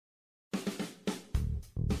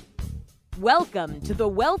Welcome to the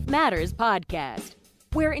Wealth Matters podcast,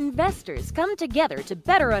 where investors come together to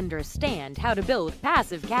better understand how to build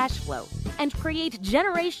passive cash flow and create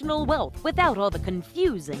generational wealth without all the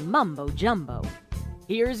confusing mumbo-jumbo.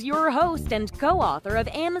 Here's your host and co-author of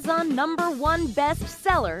Amazon #1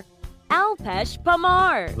 bestseller, Alpesh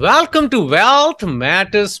Pamar. Welcome to Wealth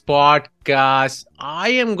Matters podcast. I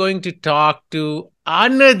am going to talk to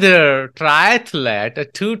another triathlete, a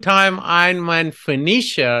two-time Ironman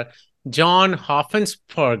finisher, John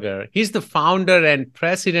Hopfensperger. He's the founder and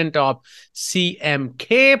president of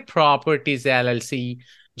CMK Properties LLC.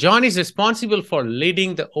 John is responsible for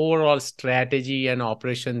leading the overall strategy and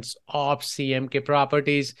operations of CMK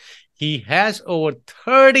Properties. He has over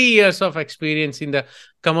 30 years of experience in the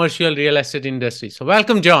commercial real estate industry. So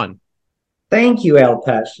welcome, John. Thank you,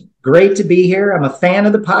 Alpesh. Great to be here. I'm a fan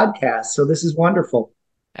of the podcast, so this is wonderful.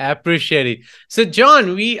 I appreciate it. So,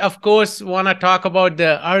 John, we, of course, want to talk about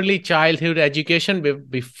the early childhood education.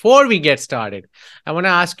 Before we get started, I want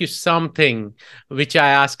to ask you something which I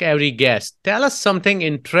ask every guest. Tell us something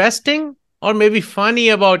interesting or maybe funny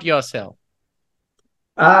about yourself.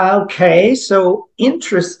 Okay, so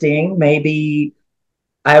interesting. Maybe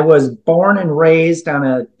I was born and raised on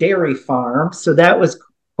a dairy farm, so that was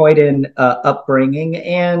quite an upbringing.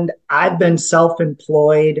 And I've been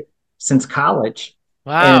self-employed since college.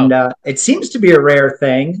 Wow. And it seems to be a rare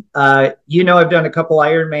thing. I've done a couple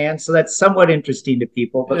Ironmans, so that's somewhat interesting to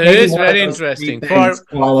people. But it is very interesting.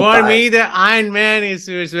 For me, the Ironman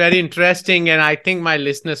is very interesting. And I think my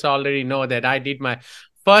listeners already know that I did my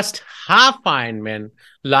first half Ironman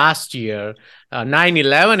last year,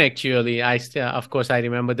 9/11 actually. Of course, I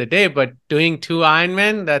remember the day, but doing two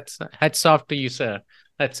Ironman, that's hats off to you, sir.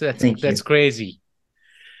 That's crazy.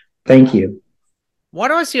 Thank you. What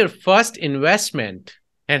was your first investment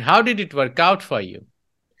and how did it work out for you?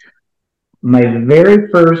 My very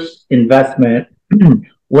first investment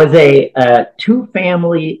was a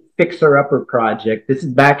two-family fixer-upper project. This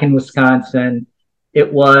is back in Wisconsin.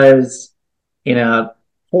 It was in a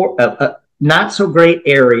not so great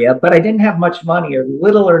area, but I didn't have much money or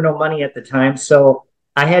little or no money at the time. So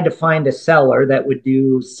I had to find a seller that would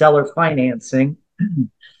do seller financing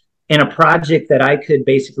in a project that I could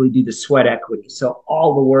basically do the sweat equity. So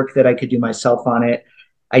all the work that I could do myself on it,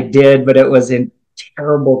 I did, but it was in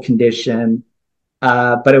terrible condition.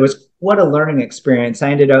 But it was what a learning experience.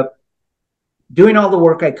 I ended up doing all the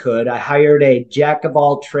work I could. I hired a jack of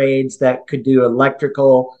all trades that could do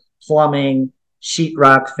electrical, plumbing,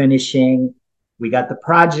 sheetrock finishing. We got the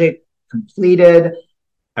project completed.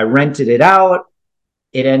 I rented it out.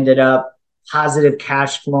 It ended up positive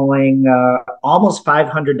cash flowing, almost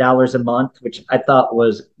 $500 a month, which I thought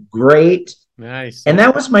was great. Nice. And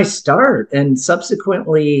that was my start. And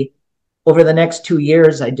subsequently, over the next 2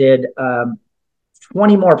 years, I did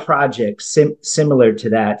 20 more projects similar to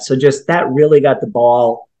that. So just that really got the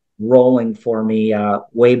ball rolling for me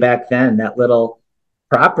way back then, that little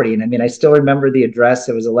property. And I mean, I still remember the address.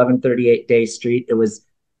 It was 1138 Day Street. It was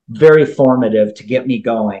very formative to get me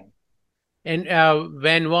going. And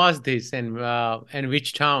when was this and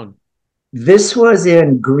which town? This was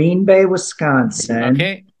in Green Bay, Wisconsin.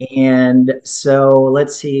 Okay. And so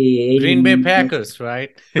let's see. Green Bay Packers, right?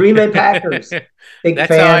 Green Bay Packers. Big That's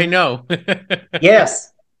fan. how I know.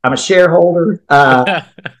 Yes, I'm a shareholder.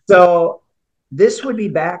 So this would be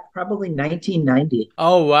back probably 1990.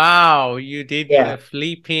 Oh, wow. You did Yeah.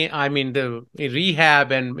 the the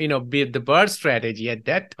rehab and, the bird strategy at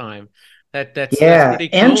that time. That's pretty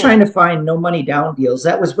cool. And trying to find no money down deals.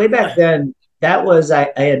 That was way back then. That was, I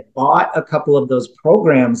had bought a couple of those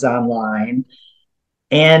programs online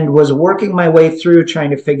and was working my way through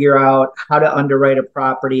trying to figure out how to underwrite a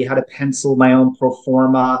property, how to pencil my own pro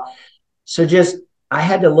forma. So I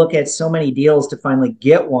had to look at so many deals to finally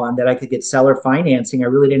get one that I could get seller financing. I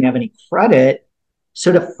really didn't have any credit.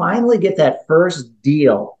 So to finally get that first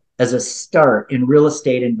deal as a start in real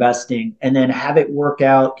estate investing and then have it work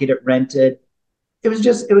out, get it rented. It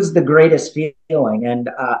was the greatest feeling. And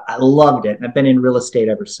I loved it. And I've been in real estate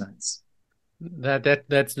ever since.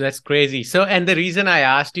 That's crazy. So, and the reason I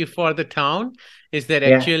asked you for the town is that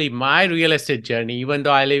actually my real estate journey, even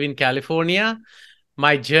though I live in California,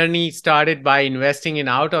 my journey started by investing in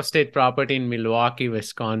out-of-state property in Milwaukee,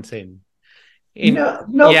 Wisconsin. No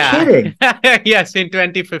kidding. Yes, in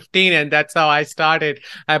 2015. And that's how I started.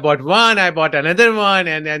 I bought one, I bought another one.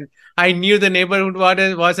 And then I knew the neighborhood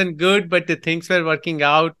wasn't good, but the things were working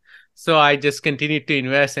out. So I just continued to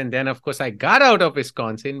invest. And then, of course, I got out of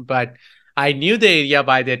Wisconsin, but I knew the area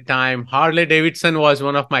by that time. Harley Davidson was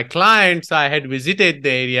one of my clients. I had visited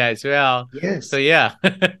the area as well. Yes. So, yeah.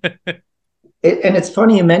 And it's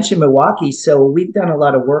funny you mentioned Milwaukee. So we've done a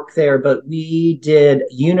lot of work there, but we did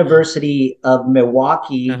University of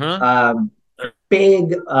Milwaukee, Uh-huh.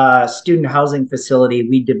 big student housing facility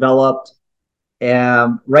we developed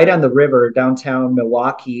right on the river downtown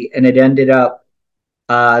Milwaukee, and it ended up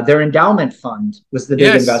their endowment fund was the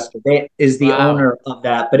big Yes. investor. They is the Wow. owner of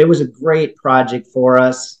that, but it was a great project for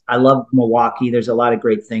us. I love Milwaukee. There's a lot of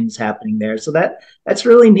great things happening there. So that's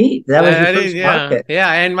really neat. That was your That is, first yeah, market.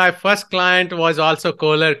 yeah. And my first client was also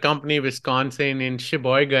Kohler Company, Wisconsin, in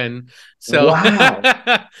Sheboygan. So, Wow.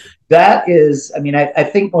 That is, I mean, I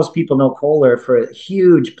think most people know Kohler for a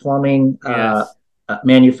huge plumbing yes,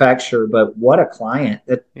 manufacturer, but what a client!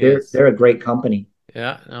 That yes, they're a great company.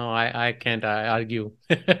 yeah. No, I can't argue.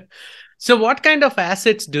 So, what kind of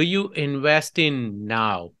assets do you invest in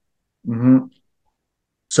now? Hmm.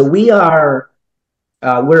 So we're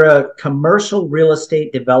a commercial real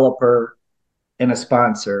estate developer and a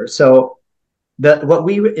sponsor. So the what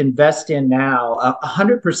we invest in now,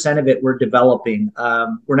 100% of it we're developing.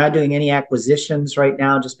 We're not doing any acquisitions right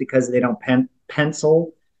now just because they don't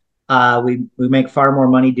pencil. We make far more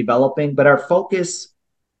money developing, but our focus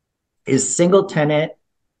is single tenant,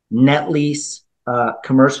 net lease,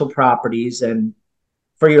 commercial properties. And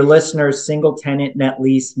for your listeners, single tenant net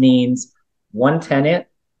lease means one tenant,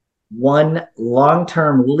 one long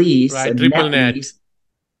term lease, a Right, triple net net. lease.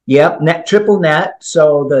 Yep, net triple net.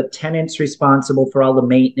 So the tenant's responsible for all the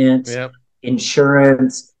maintenance, Yep.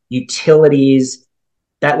 insurance, utilities.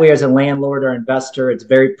 That way, as a landlord or investor, it's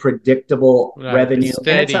very predictable Right, revenue, it's and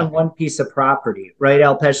it's on steady. one piece of property, right,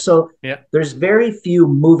 Alpesh? So Yeah. there's very few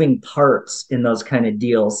moving parts in those kind of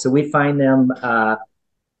deals. So we find them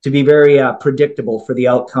to be very predictable for the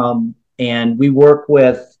outcome. And we're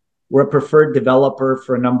a preferred developer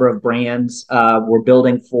for a number of brands. We're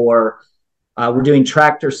doing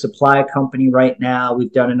Tractor Supply Company right now.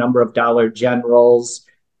 We've done a number of Dollar Generals,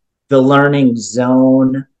 the Learning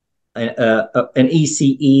Zone, an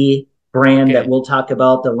ECE brand that Okay. we'll talk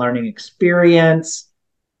about, the Learning Experience.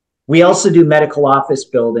 We also do medical office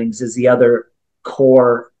buildings as the other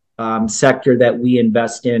core sector that we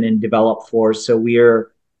invest in and develop for. So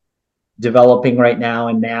we're developing right now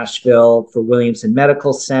in Nashville for Williamson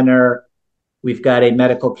Medical Center. We've got a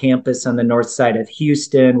medical campus on the north side of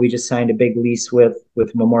Houston. We just signed a big lease with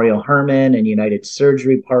Memorial Hermann and United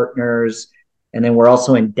Surgery Partners. And then we're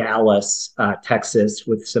also in Dallas, Texas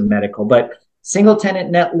with some medical. But single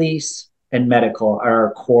tenant net lease and medical are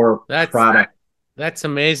our core That's product. that's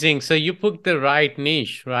amazing. So you picked the right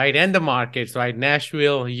niche, right? And the markets, right?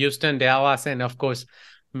 Nashville, Houston, Dallas, and of course,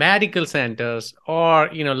 medical centers or,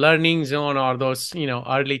 learning zone or those,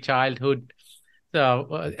 early childhood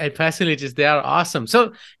facilities. They are awesome.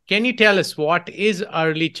 So can you tell us what is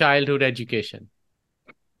early childhood education?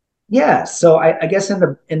 Yeah, so I guess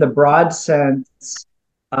in the broad sense,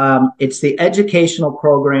 it's the educational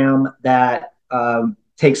program that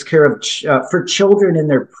takes care of for children in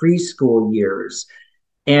their preschool years.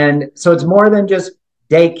 And so it's more than just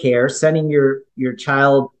daycare, sending your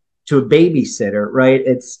child to a babysitter, right?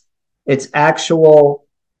 It's actual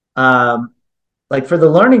like for the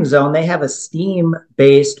Learning Zone, they have a STEAM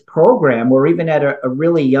based program where even at a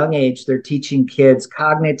really young age, they're teaching kids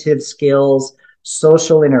cognitive skills,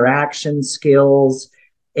 social interaction skills.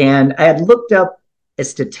 And I had looked up a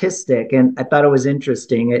statistic and I thought it was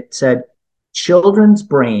interesting. It said children's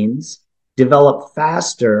brains develop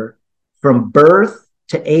faster from birth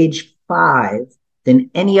to age 5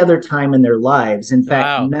 than any other time in their lives. In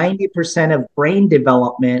fact, Wow. 90% of brain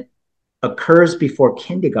development occurs before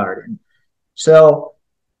kindergarten. So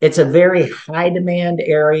it's a very high demand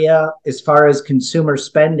area as far as consumer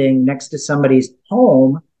spending next to somebody's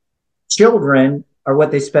home. Children are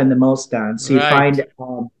what they spend the most on. So you Right. find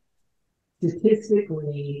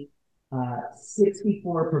statistically,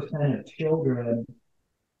 64% of children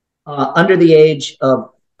under the age of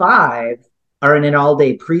 5 are in an all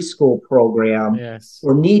day preschool program Yes.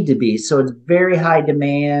 or need to be. So it's very high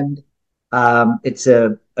demand. It's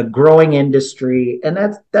a growing industry, and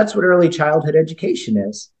that's what early childhood education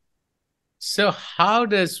is. So how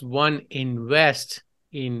does one invest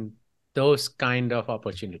in those kind of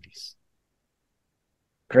opportunities?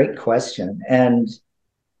 Great question. And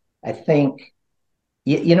I think,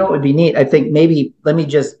 you know, it would be neat. I think maybe let me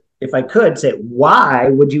just, if I could say, why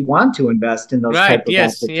would you want to invest in those Right. type of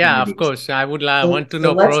Yes. Yeah, of opportunities? course. I would So, want to so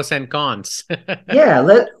know let's, pros and cons. yeah,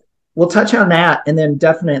 we'll touch on that, and then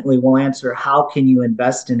definitely we'll answer how can you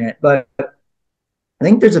invest in it. But I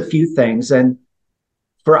think there's a few things, and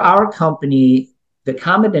for our company, the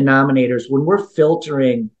common denominators when we're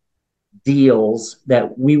filtering deals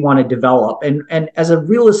that we want to develop, and as a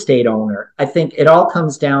real estate owner, I think it all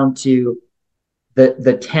comes down to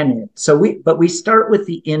the tenant. So we start with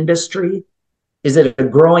the industry. Is it a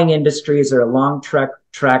growing industry? Is there a long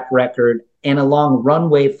track record and a long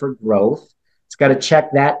runway for growth? It's got to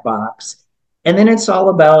check that box. And then it's all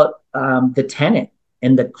about the tenant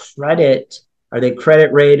and the credit. Are they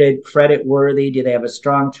credit rated, credit worthy? Do they have a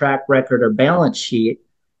strong track record or balance sheet?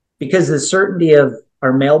 Because the certainty of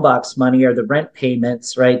our mailbox money or the rent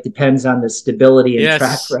payments, right, depends on the stability and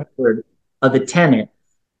track Yes. record of the tenant.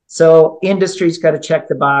 So industry's got to check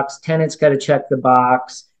the box, tenant's got to check the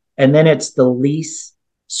box, and then it's the lease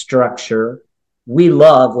structure. We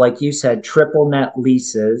love, like you said, triple net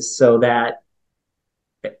leases so that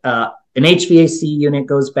an HVAC unit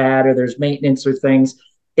goes bad or there's maintenance or things,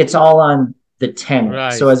 it's all on the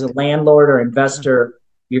tenant. So Right. as a landlord or investor,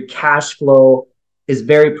 your cash flow is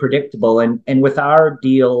very predictable. And with our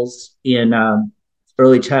deals in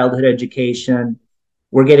early childhood education,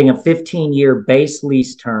 we're getting a 15-year base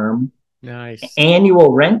lease term. Nice.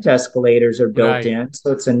 Annual rent escalators are built Right. in,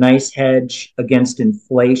 so it's a nice hedge against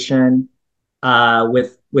inflation.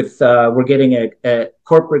 We're getting a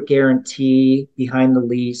corporate guarantee behind the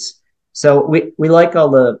lease, so we like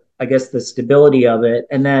all the, I guess, the stability of it.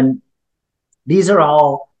 And then these are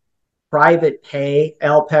all private pay,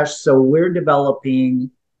 Alpesh. So we're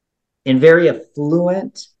developing in very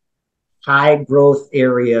affluent, high growth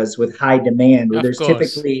areas with high demand, where Of there's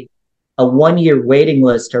course. typically a 1 year waiting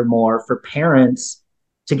list or more for parents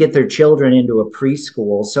to get their children into a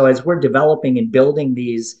preschool. So as we're developing and building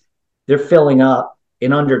these, they're filling up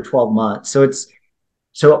in under 12 months.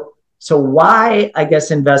 So why, I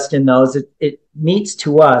guess, invest in those? It meets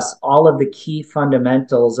to us all of the key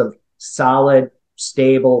fundamentals of solid,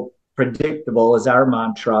 stable, predictable is our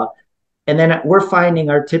mantra. And then we're finding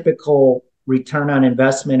our typical return on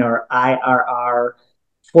investment, or IRR,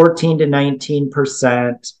 14 to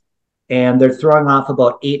 19%. And they're throwing off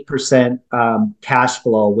about 8% cash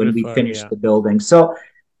flow when we Preferred, finish yeah. the building. So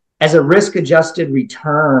as a risk adjusted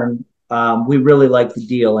return, we really like the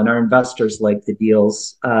deal and our investors like the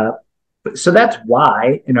deals. So that's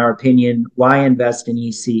why, in our opinion, why invest in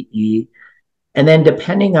ECE. And then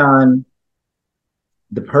depending on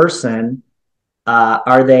the person,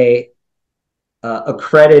 are they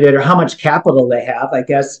accredited or how much capital they have? I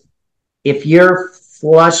guess if you're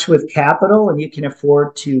flush with capital and you can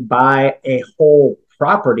afford to buy a whole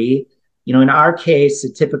property, in our case,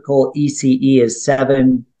 a typical ECE is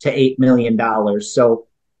 $7 to $8 million. So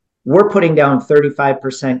we're putting down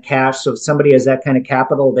 35% cash. So if somebody has that kind of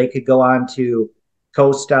capital, they could go on to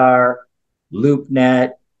CoStar,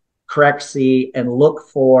 LoopNet, Crexi, and look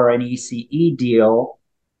for an ECE deal,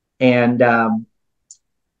 and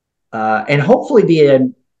hopefully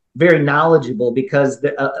be very knowledgeable, because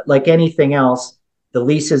like anything else, the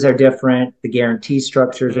leases are different, the guarantee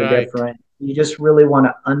structures are Right. different. You just really want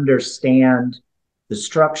to understand the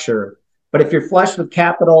structure. But if you're flush with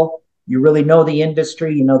capital, you really know the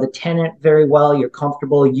industry, you know the tenant very well, you're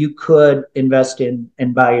comfortable, you could invest in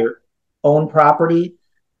and buy your own property.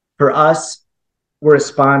 For us, we're a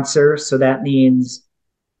sponsor, so that means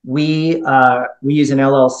we use an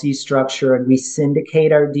LLC structure and we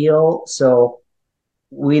syndicate our deal. So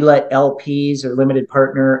we let LPs or limited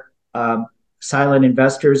partner silent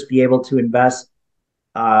investors be able to invest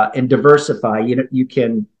and diversify. You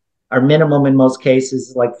can, our minimum in most cases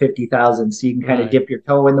is like 50,000. So you can kind of Right. dip your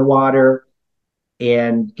toe in the water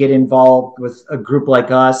and get involved with a group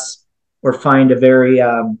like us, or find a very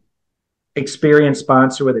experienced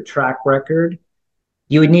sponsor with a track record.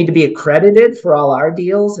 You would need to be accredited for all our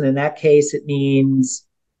deals. And in that case, it means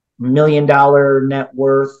 $1 million net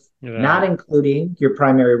worth, not Right. including your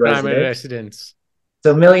primary Primary residence. residence.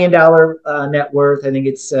 So $1 million net worth, I think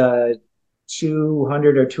it's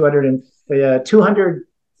 200 or 200 and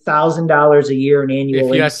 $200,000 a year in If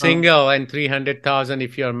annual you are income. single, and 300,000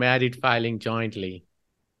 if you're married filing jointly.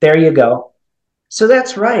 There you go. So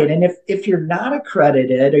that's right. And if you're not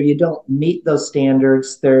accredited or you don't meet those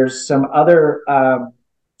standards, there's some other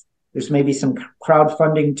there's maybe some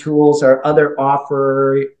crowdfunding tools or other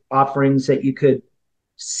offerings that you could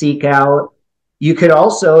seek out. You could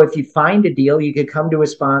also, if you find a deal, you could come to a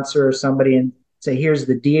sponsor or somebody and say, here's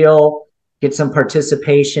the deal, get some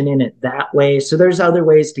participation in it that way. So there's other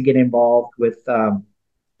ways to get involved with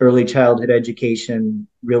early childhood education,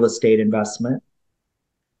 real estate investment.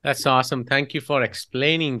 That's awesome. Thank you for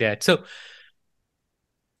explaining that. So,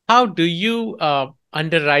 how do you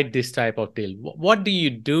underwrite this type of deal? What do you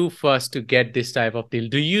do first to get this type of deal?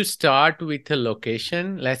 Do you start with a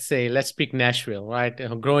location? Let's say, let's pick Nashville, right?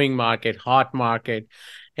 A growing market, hot market.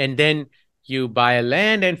 And then you buy a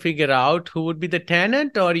land and figure out who would be the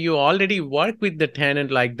tenant, or you already work with the tenant,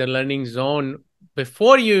 like the learning zone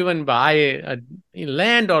before you even buy a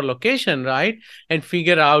land or location, right? And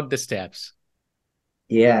figure out the steps.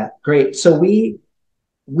 Yeah, great. So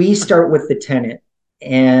we start with the tenant,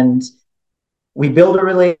 and we build a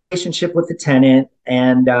relationship with the tenant,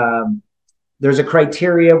 and there's a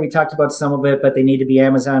criteria. We talked about some of it, but they need to be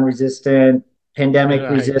Amazon resistant, pandemic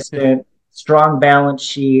Right. resistant, strong balance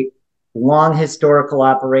sheet, long historical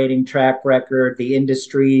operating track record, the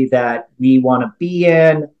industry that we want to be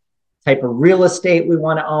in, type of real estate we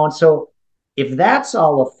want to own. So if that's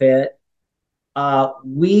all a fit,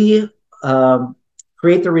 we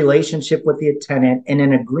create the relationship with the tenant in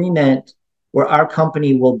an agreement where our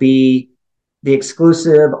company will be the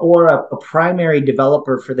exclusive or a primary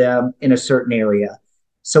developer for them in a certain area.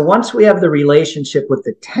 So once we have the relationship with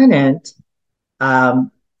the tenant,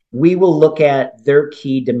 um, we will look at their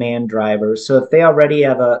key demand drivers. So if they already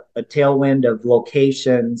have a tailwind of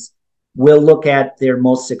locations, we'll look at their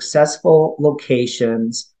most successful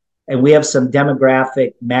locations. And we have some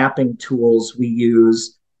demographic mapping tools we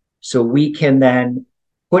use so we can then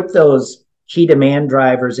put those key demand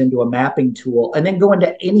drivers into a mapping tool and then go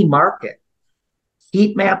into any market,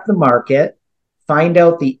 heat map the market, find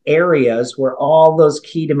out the areas where all those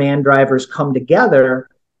key demand drivers come together,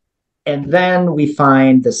 and then we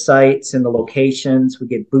find the sites and the locations. We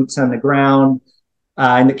get boots on the ground.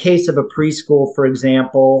 In the case of a preschool, for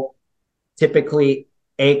example, typically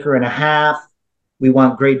acre and a half. We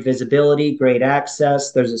want great visibility, great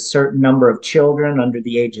access. There's a certain number of children under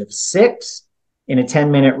the age of 6 in a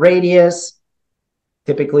 10-minute radius,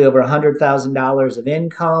 typically over $100,000 of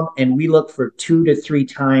income. And we look for 2 to 3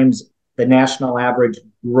 times the national average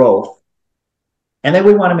growth. And then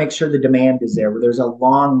we want to make sure the demand is there, where there's a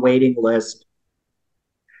long waiting list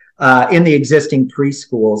in the existing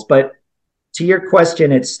preschools. But to your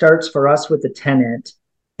question, it starts for us with the tenant,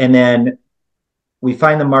 and then we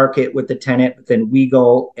find the market with the tenant, but then we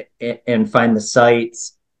go and find the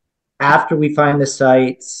sites. After we find the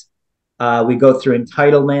sites, we go through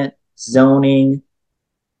entitlement, zoning.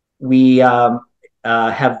 We have,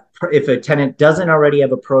 if a tenant doesn't already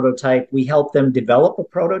have a prototype, we help them develop a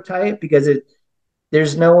prototype, because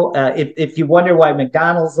there's no, if you wonder why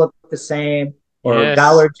McDonald's look the same or Yes.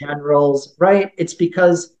 Dollar Generals, right? It's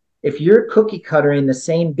because if you're cookie cuttering the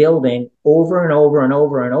same building over and over and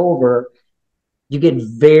over and over, you get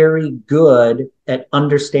very good at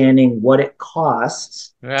understanding what it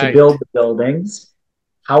costs to Right. build the buildings,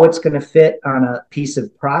 how it's going to fit on a piece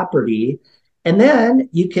of property. And then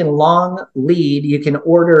you can long lead, you can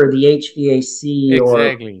order the HVAC or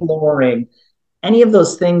Exactly. flooring, any of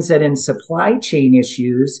those things that in supply chain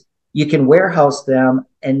issues, you can warehouse them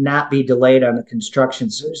and not be delayed on the construction.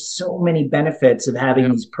 So there's so many benefits of having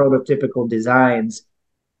Yep. these prototypical designs.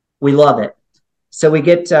 We love it. So we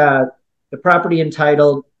get the property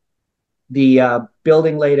entitled, the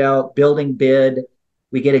building laid out, building bid.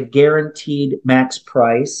 We get a guaranteed max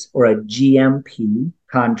price, or a GMP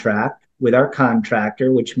contract with our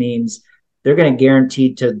contractor, which means they're going to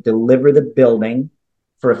guarantee to deliver the building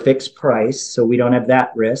for a fixed price. So we don't have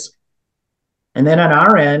that risk. And then on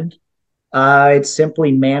our end, it's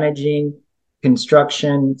simply managing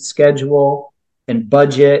construction schedule and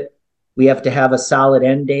budget. We have to have a solid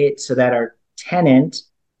end date so that our tenant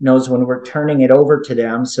knows when we're turning it over to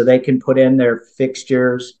them, so they can put in their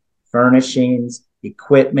fixtures, furnishings,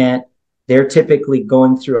 equipment. They're typically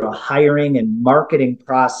going through a hiring and marketing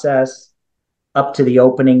process up to the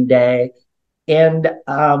opening day. And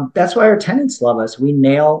that's why our tenants love us.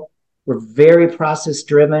 We're very process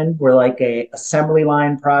driven. We're like a assembly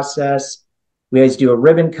line process. We always do a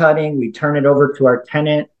ribbon cutting. We turn it over to our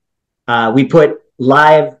tenant. We put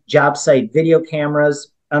live job site video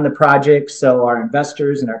cameras on the project, so our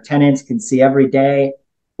investors and our tenants can see every day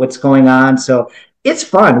what's going on. So it's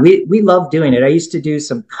fun. We love doing it. I used to do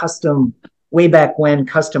some custom, way back when,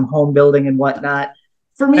 custom home building and whatnot.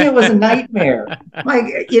 For me, it was a nightmare.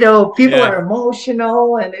 People Yeah. are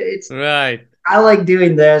emotional, and Right. I like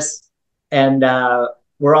doing this, and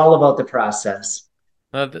we're all about the process.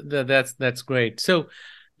 That's great. So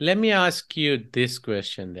let me ask you this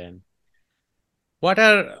question then. What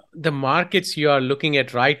are the markets you are looking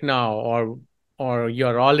at right now, or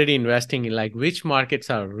you're already investing in? Like, which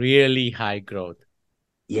markets are really high growth?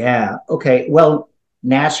 Yeah. Okay. Well,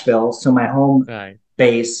 Nashville, so my home Right.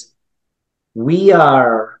 base, we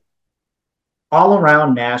are all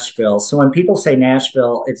around Nashville. So when people say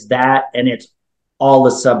Nashville, it's that, and it's all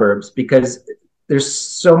the suburbs, because there's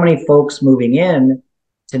so many folks moving in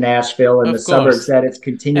to Nashville and the Of suburbs course. that it's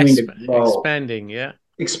continuing to grow, Expanding. Yeah.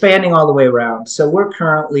 expanding all the way around. So we're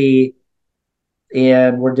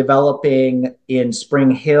developing in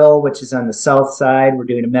Spring Hill, which is on the south side. We're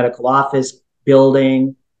doing a medical office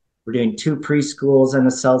building. We're doing 2 preschools on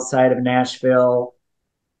the south side of Nashville.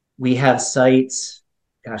 We have sites,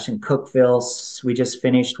 gosh, in Cookeville. We just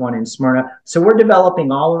finished one in Smyrna. So we're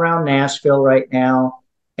developing all around Nashville right now.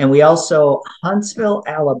 And we also, Huntsville,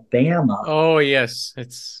 Alabama. Oh, yes.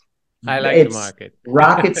 I like the It's market.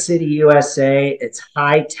 Rocket City, USA. It's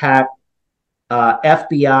high tech.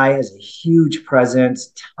 FBI has a huge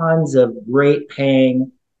presence, tons of great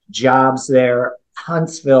paying jobs there.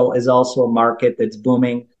 Huntsville is also a market that's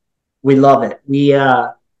booming. We love it. We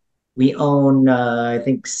own I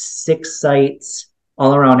think 6 sites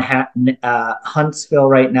all around Huntsville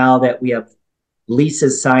right now that we have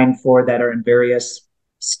leases signed for that are in various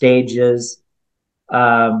stages.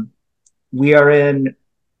 We are in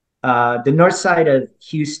the north side of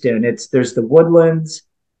Houston. There's the Woodlands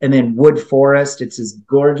and then Wood Forest. It's this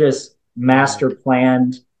gorgeous master Right.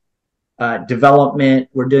 planned development.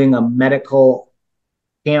 We're doing a medical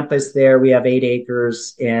campus there. We have 8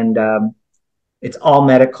 acres and it's all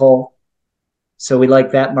medical. So we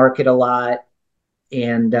like that market a lot.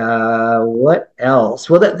 And what else?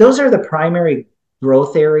 Well, those are the primary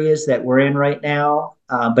growth areas that we're in right now.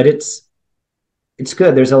 But it's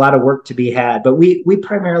good. There's a lot of work to be had. But we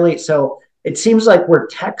primarily, so it seems like we're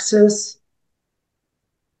Texas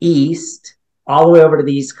east all the way over to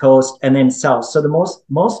the East Coast and then south. So the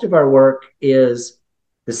most of our work is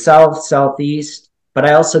the south, southeast. But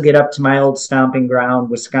I also get up to my old stomping ground,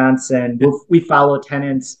 Wisconsin. We follow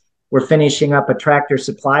tenants. We're finishing up a Tractor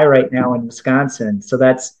Supply right now in Wisconsin. So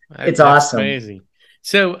it's That's awesome. crazy.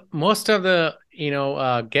 So most of the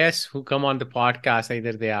guests who come on the podcast,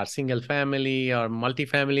 either they are single family or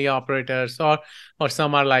multifamily operators, or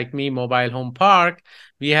some are like me, mobile home park.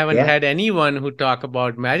 We haven't Yeah. had anyone who talk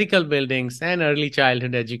about medical buildings and early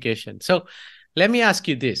childhood education. So let me ask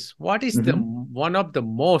you this: what is the Mhm. one of the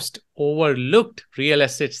most overlooked real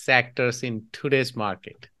estate sectors in today's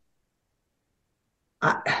market?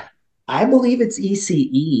 I believe it's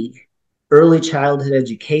ECE, early childhood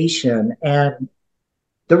education. And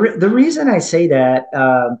the reason I say that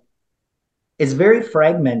is very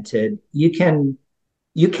fragmented. You can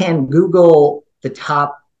Google the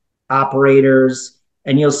top operators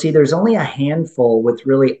and you'll see there's only a handful with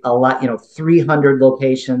really a lot, 300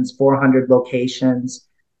 locations, 400 locations.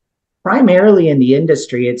 Primarily in the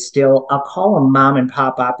industry, it's still, I'll call them mom and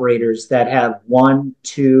pop operators that have 1,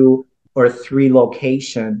 2, or 3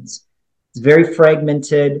 locations. It's very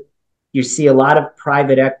fragmented. You see a lot of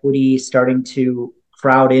private equity starting to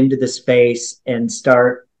crowd into the space and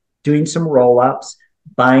start doing some roll ups,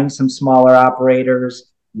 buying some smaller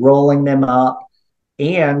operators, rolling them up,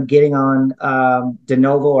 and getting on de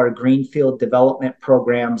novo or greenfield development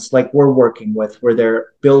programs like we're working with, where they're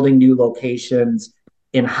building new locations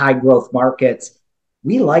in high growth markets.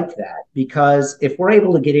 We like that because if we're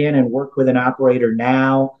able to get in and work with an operator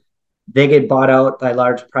now, they get bought out by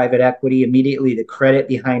large private equity. Immediately, the credit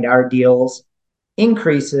behind our deals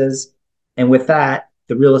increases. And with that,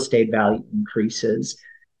 the real estate value increases.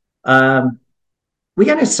 We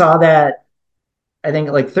kind of saw that, I think,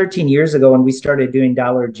 like 13 years ago when we started doing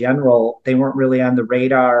Dollar General. They weren't really on the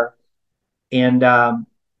radar. And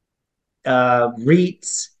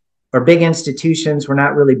REITs or big institutions were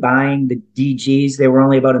not really buying the DGs. They were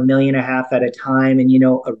only about $1.5 million at a time. And,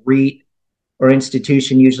 a REIT or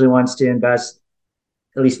institution usually wants to invest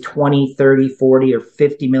at least 20, 30, 40, or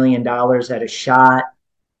 $50 million at a shot.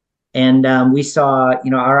 And we saw,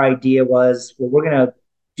 our idea was, well, we're going to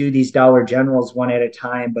do these Dollar Generals one at a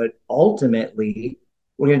time, but ultimately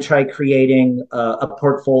we're going to try creating a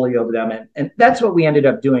portfolio of them. And that's what we ended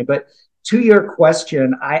up doing. But to your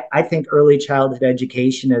question, I think early childhood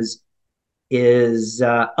education is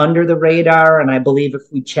under the radar. And I believe if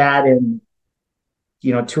we chat in,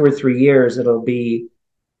 2 or 3 years, it'll be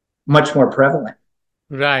much more prevalent.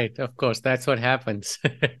 Right, of course, that's what happens.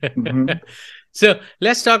 Mm-hmm. So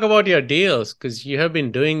let's talk about your deals because you have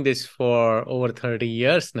been doing this for over 30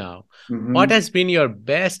 years now. What Mm-hmm. has been your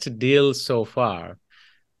best deal so far?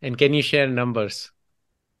 And can you share numbers?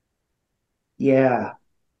 Yeah,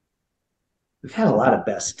 we've had a lot of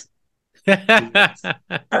best deals.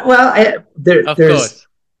 Of Well, there's course.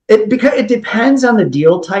 it because it depends on the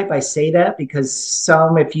deal type. I say that because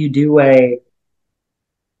if you do a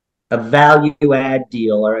value add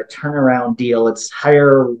deal or a turnaround deal, it's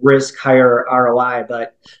higher risk, higher ROI.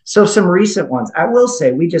 But so some recent ones, I will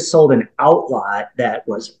say we just sold an outlot that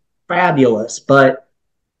was fabulous, but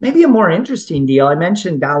maybe a more interesting deal. I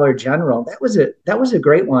mentioned Dollar General. That was a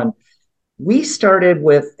great one. We started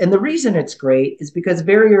with, and the reason it's great is because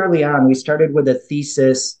very early on, we started with a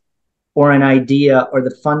thesis or an idea or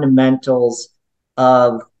the fundamentals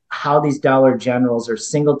of how these Dollar Generals or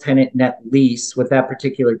single tenant net lease with that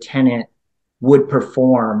particular tenant would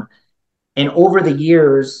perform. And over the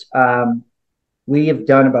years, we have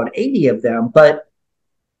done about 80 of them. But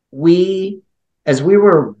we, as we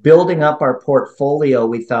were building up our portfolio,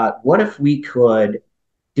 we thought, what if we could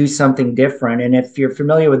do something different? And if you're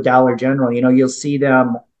familiar with Dollar General, you'll see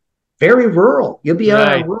them very rural. You'll be on a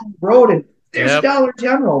Right. rural road and there's Yep. Dollar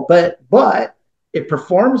General, but it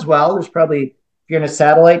performs well. There's probably, if you're in a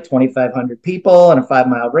satellite, 2,500 people in a 5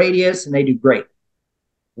 mile radius, and they do great.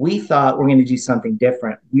 We thought we're going to do something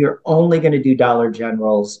different. We are only going to do Dollar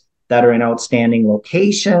Generals that are in outstanding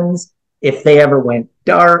locations. If they ever went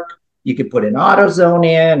dark, you could put an AutoZone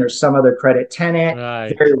in or some other credit tenant.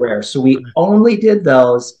 Right. Very rare. So we only did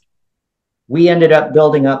those. We ended up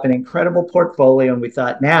building up an incredible portfolio, and we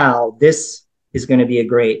thought, now this is going to be a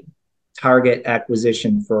great target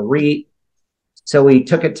acquisition for a REIT. So we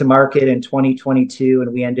took it to market in 2022,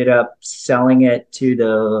 and we ended up selling it to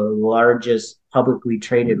the largest publicly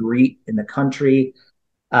traded REIT in the country.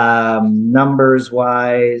 Numbers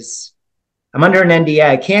wise, I'm under an NDA.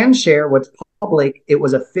 I can share what's public. It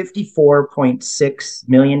was a $54.6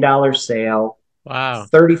 million sale, Wow.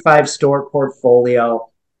 35 store portfolio.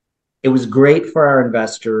 It was great for our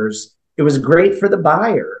investors. It was great for the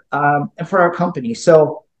buyer, and for our company.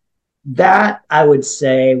 So that, I would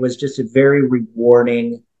say, was just a very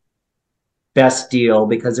rewarding best deal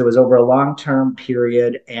because it was over a long-term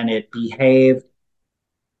period and it behaved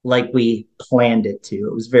like we planned it to.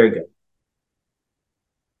 It was very good.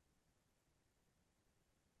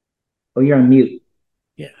 Oh, you're on mute.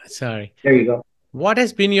 Yeah. Sorry. There you go. What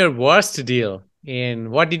has been your worst deal and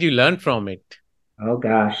what did you learn from it? Oh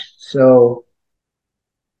gosh. So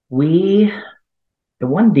the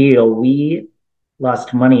one deal we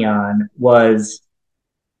lost money on was,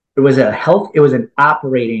 it was an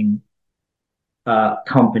operating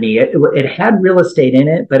company. It had real estate in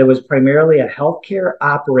it, but it was primarily a healthcare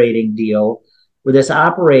operating deal where this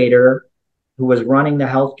operator who was running the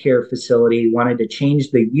healthcare facility wanted to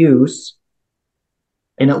change the use.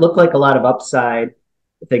 And it looked like a lot of upside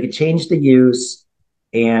if they could change the use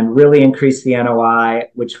and really increase the NOI,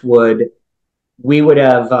 we would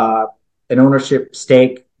have an ownership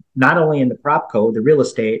stake, not only in the PropCo, the real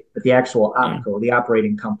estate, but the actual OpCo, the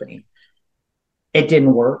operating company. It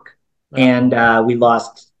didn't work. And we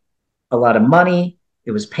lost a lot of money.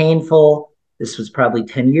 It was painful. This was probably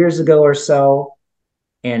 10 years ago or so.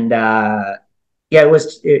 And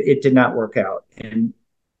it did not work out. And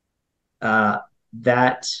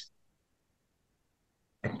that,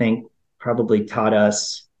 I think, probably taught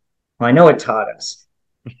us, well, I know it taught us,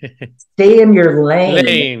 stay in your lane.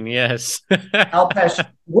 Lane, yes. Alpesh,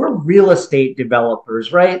 we're real estate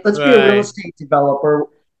developers, right? Let's be a real estate developer,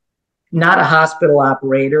 not a hospital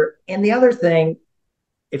operator. And the other thing,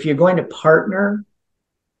 if you're going to partner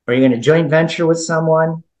or you're going to joint venture with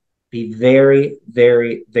someone, be very,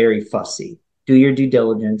 very, very fussy. Do your due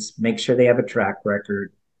diligence, make sure they have a track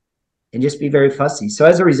record, and just be very fussy. So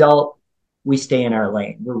as a result, we stay in our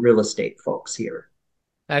lane. We're real estate folks here.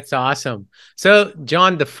 That's awesome. So,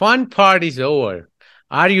 John, the fun part is over.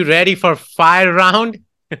 Are you ready for fire round?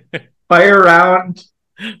 Fire round.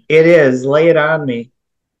 It is. Lay it on me.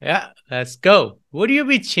 Yeah, let's go. Would you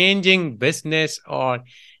be changing business or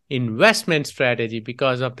investment strategy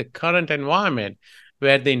because of the current environment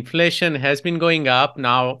where the inflation has been going up?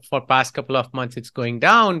 Now, for past couple of months, it's going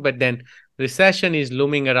down, but then recession is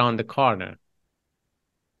looming around the corner.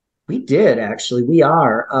 We did, actually. We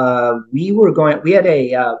are. We had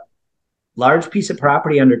a large piece of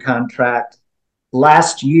property under contract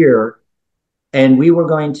last year, and we were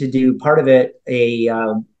going to do part of it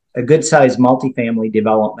a good sized multifamily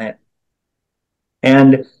development.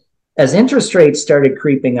 And as interest rates started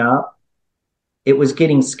creeping up, it was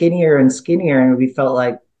getting skinnier and skinnier, and we felt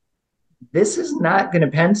like this is not going to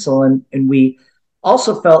pencil. And we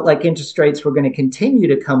also felt like interest rates were going to continue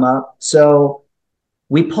to come up. So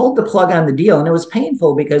we pulled the plug on the deal, and it was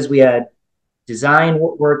painful because we had design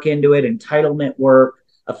work into it, entitlement work,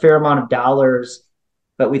 a fair amount of dollars.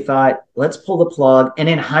 But we thought, let's pull the plug. And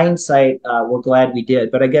in hindsight, we're glad we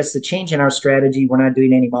did. But I guess the change in our strategy, we're not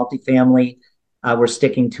doing any multifamily. We're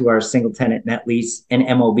sticking to our single tenant net lease and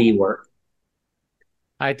MOB work.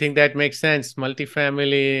 I think that makes sense.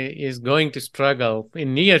 Multifamily is going to struggle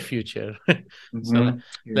in near future. So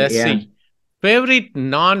let's see. Favorite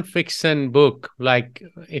non-fiction book, like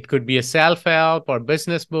it could be a self-help or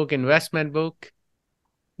business book, investment book?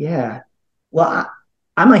 Yeah. Well,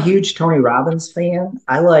 I'm a huge Tony Robbins fan.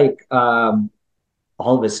 I like all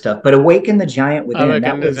of his stuff, but Awaken the Giant Within.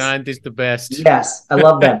 Awaken the Giant is the best. Yes, I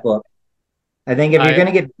love that book. I think if you're going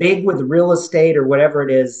to get big with real estate or whatever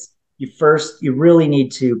it is, you really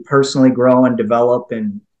need to personally grow and develop.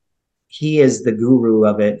 And he is the guru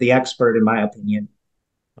of it, the expert, in my opinion.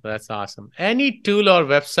 That's awesome. Any tool or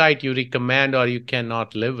website you recommend or you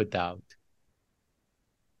cannot live without?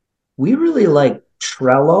 We really like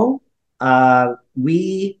Trello.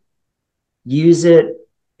 We use it.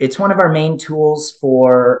 It's one of our main tools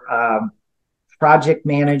for project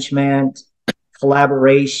management,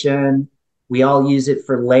 collaboration. We all use it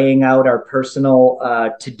for laying out our personal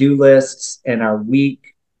to-do lists and our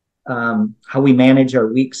week, how we manage our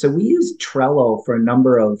week. So we use Trello for a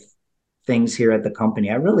number of things here at the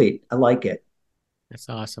company. I like it. That's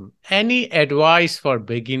awesome. Any advice for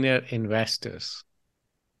beginner investors?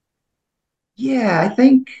 Yeah,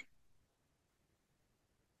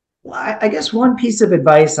 I guess one piece of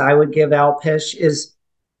advice I would give Alpesh is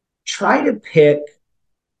try to pick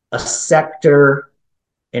a sector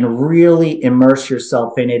and really immerse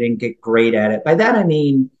yourself in it and get great at it. By that, I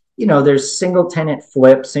mean, there's single tenant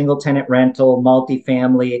flip, single tenant rental,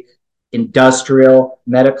 multifamily, industrial,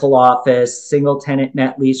 medical office, single tenant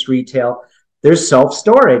net lease retail. There's self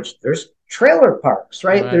storage, there's trailer parks,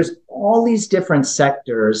 right? There's all these different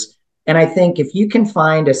sectors. And I think if you can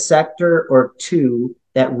find a sector or two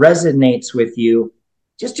that resonates with you,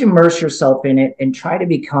 just immerse yourself in it and try to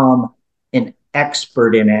become an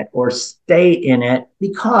expert in it or stay in it,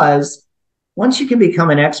 because once you can become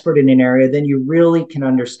an expert in an area, then you really can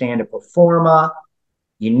understand a pro forma.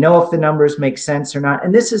 You know if the numbers make sense or not.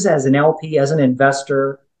 And this is as an LP, as an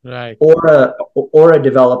investor, or a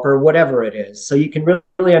developer, whatever it is. So you can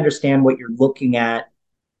really understand what you're looking at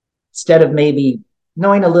instead of maybe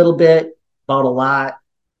knowing a little bit about a lot.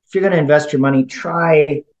 If you're going to invest your money,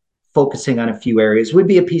 try focusing on a few areas would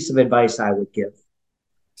be a piece of advice I would give.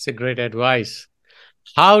 It's a great advice.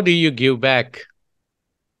 How do you give back?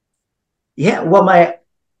 Yeah, well, my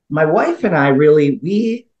wife and I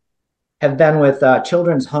we have been with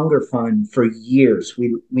Children's Hunger Fund for years.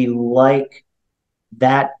 We like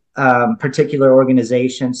that particular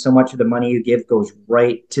organization. So much of the money you give goes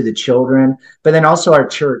right to the children. But then also our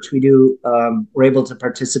church, we're able to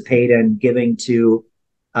participate in giving to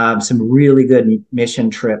some really good mission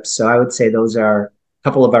trips. So I would say those are a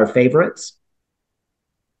couple of our favorites.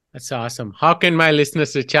 That's awesome. How can my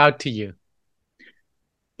listeners reach out to you?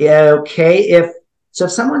 Okay. If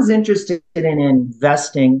someone's interested in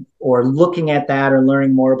investing or looking at that or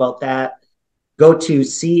learning more about that, go to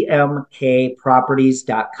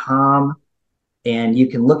cmkproperties.com and you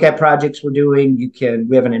can look at projects we're doing. We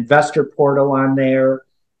have an investor portal on there,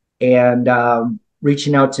 and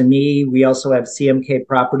reaching out to me. We also have CMK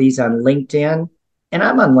Properties on LinkedIn, and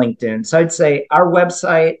I'm on LinkedIn. So I'd say our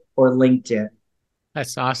website or LinkedIn.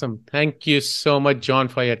 That's awesome. Thank you so much, John,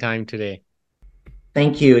 for your time today.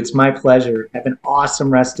 Thank you. It's my pleasure. Have an awesome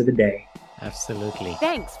rest of the day. Absolutely.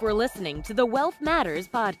 Thanks for listening to the Wealth Matters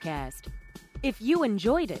podcast. If you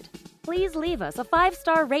enjoyed it, please leave us a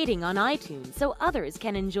 5-star rating on iTunes so others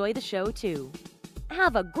can enjoy the show too.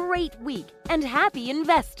 Have a great week and happy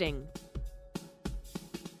investing!